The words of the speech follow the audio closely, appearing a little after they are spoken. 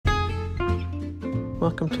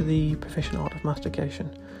welcome to the Proficient Art of Mastication,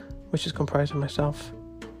 which is comprised of myself,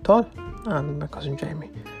 Todd, and my cousin Jamie.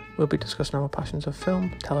 We'll be discussing our passions of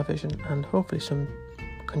film, television, and hopefully some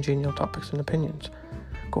congenial topics and opinions.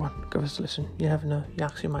 Go on, give us a listen. You never know, you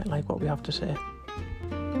actually might like what we have to say.